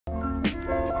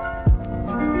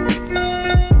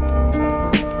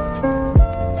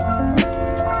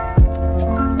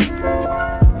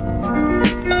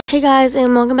Hey guys,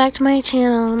 and welcome back to my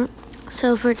channel.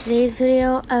 So for today's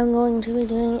video, I'm going to be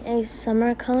doing a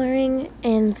summer coloring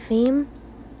and theme.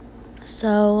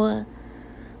 So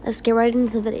let's get right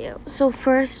into the video. So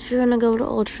first, you're gonna go to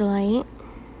ultralight,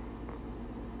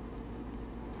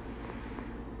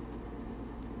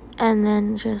 and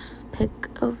then just pick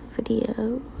a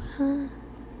video.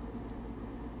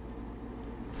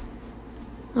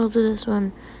 I'll do this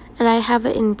one, and I have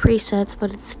it in presets,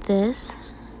 but it's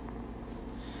this.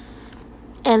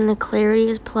 And the clarity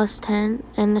is +10,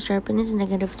 and the sharpen is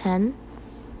 -10.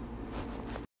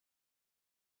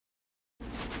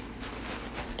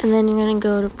 And then you're gonna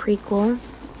go to Prequel.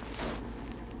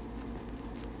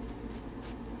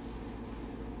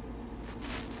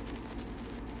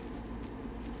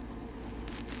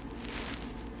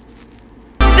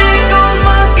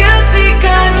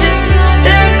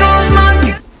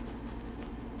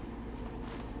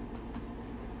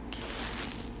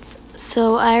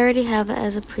 So I already have it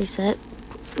as a preset.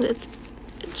 It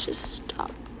just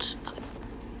stopped. Okay.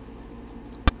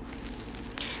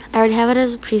 I already have it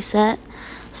as a preset.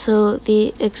 So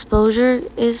the exposure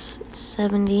is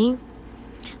 70.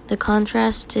 The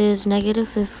contrast is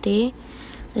 -50.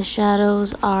 The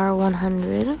shadows are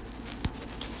 100.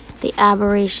 The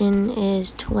aberration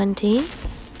is 20.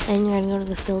 And you're gonna go to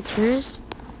the filters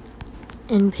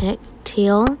and pick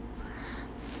teal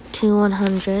to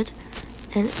 100.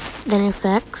 And then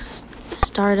effects,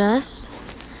 stardust,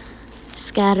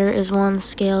 scatter is 1,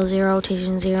 scale 0,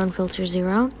 rotation 0, and filter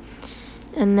 0.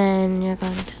 And then you're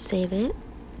going to save it.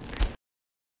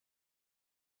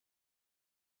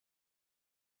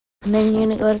 And then you're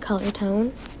going to go to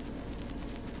Colourtone.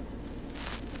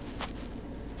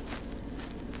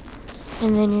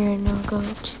 And then you're going to go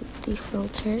to the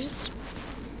filters.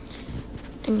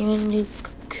 And you're going to do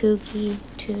Kooky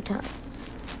 2 times.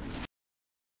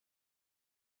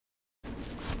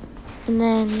 And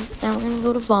then now we're going to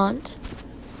go to font.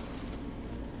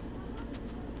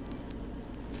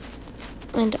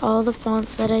 And all the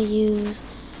fonts that I use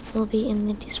will be in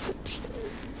the description.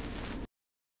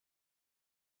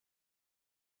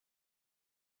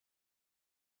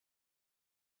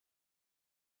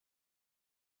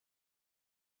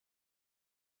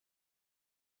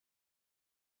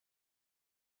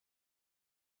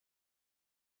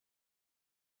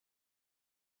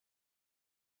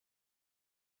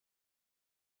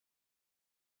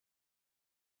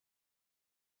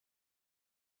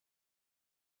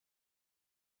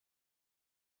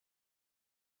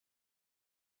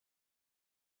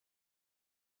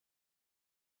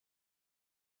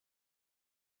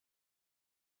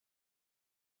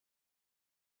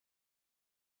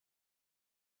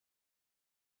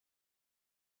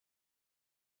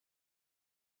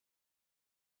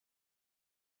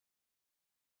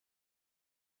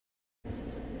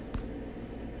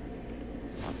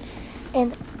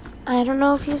 And I don't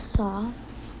know if you saw,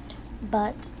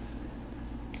 but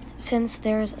since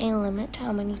there's a limit to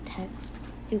how many texts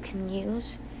you can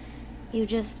use, you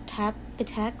just tap the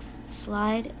text,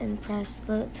 slide, and press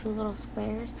the 2 little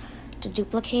squares to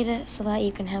duplicate it so that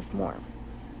you can have more.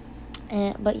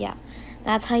 But yeah,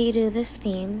 that's how you do this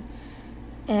theme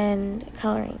and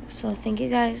coloring. So thank you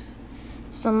guys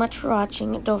so much for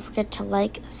watching. Don't forget to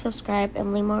like, subscribe,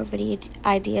 and leave more video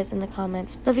ideas in the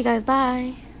comments. Love you guys.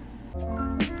 Bye.